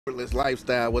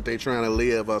Lifestyle, what they trying to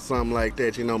live or something like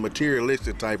that,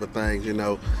 materialistic type of things,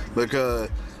 because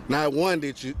not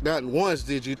once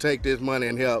did you take this money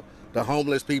and help the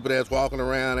homeless people that's walking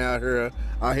around out here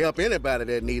or help anybody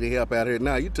that needed help out here.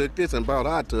 Now you took this and bought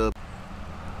hot tub.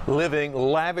 Living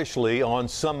lavishly on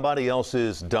somebody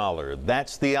else's dollar.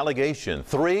 That's the allegation.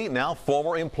 3 now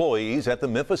former employees at the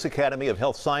Memphis Academy of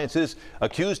Health Sciences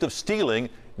accused of stealing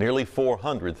nearly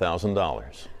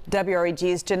 $400,000.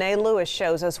 WREG's Janae Lewis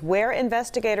shows us where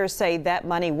investigators say that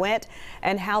money went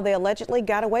and how they allegedly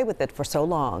got away with it for so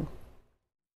long.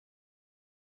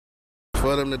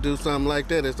 For them to do something like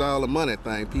that, it's all a money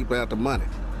thing. People have the money.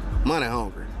 Money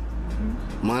hungry.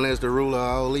 Money is the rule of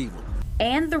all evil.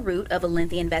 And the root of a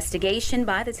lengthy investigation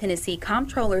by the Tennessee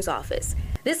Comptroller's Office.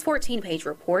 This 14-page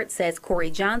report says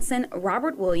Corey Johnson,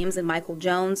 Robert Williams, and Michael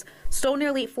Jones stole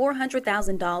nearly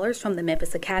 $400,000 from the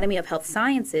Memphis Academy of Health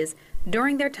Sciences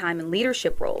during their time in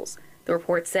leadership roles. The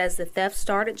report says the theft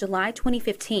started July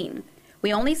 2015.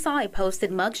 We only saw a posted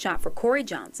mugshot for Corey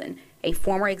Johnson, a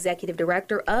former executive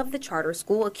director of the charter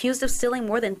school accused of stealing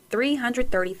more than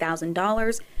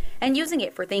 $330,000 and using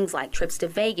it for things like trips to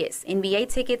Vegas, NBA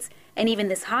tickets, and even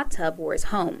this hot tub for his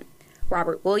home.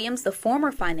 Robert Williams, the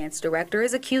former finance director,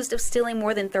 is accused of stealing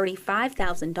more than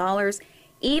 $35,000,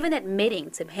 even admitting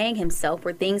to paying himself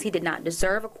for things he did not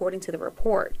deserve, according to the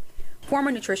report.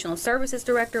 Former Nutritional Services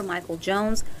Director Michael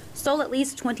Jones stole at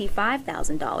least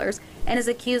 $25,000 and is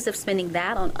accused of spending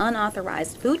that on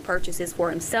unauthorized food purchases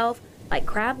for himself, like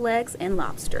crab legs and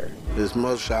lobster. It's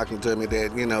most shocking to me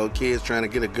that, kids trying to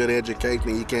get a good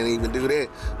education, you can't even do that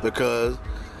because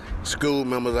school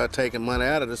members are taking money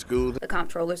out of the school. The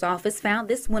Comptroller's Office found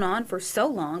this went on for so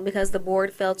long because the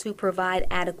board failed to provide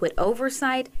adequate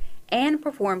oversight and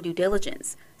perform due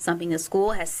diligence, something the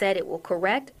school has said it will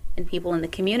correct, and people in the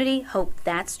community hope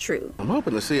that's true. I'm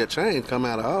hoping to see a change come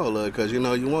out of all of it because, you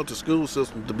want the school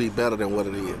system to be better than what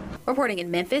it is. Reporting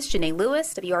in Memphis, Janae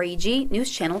Lewis, WREG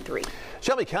News Channel 3.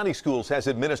 Shelby County Schools has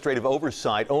administrative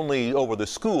oversight only over the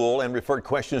school and referred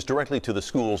questions directly to the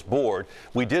school's board.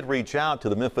 We did reach out to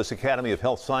the Memphis Academy of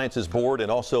Health Sciences board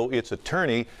and also its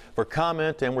attorney for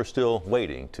comment, and we're still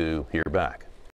waiting to hear back.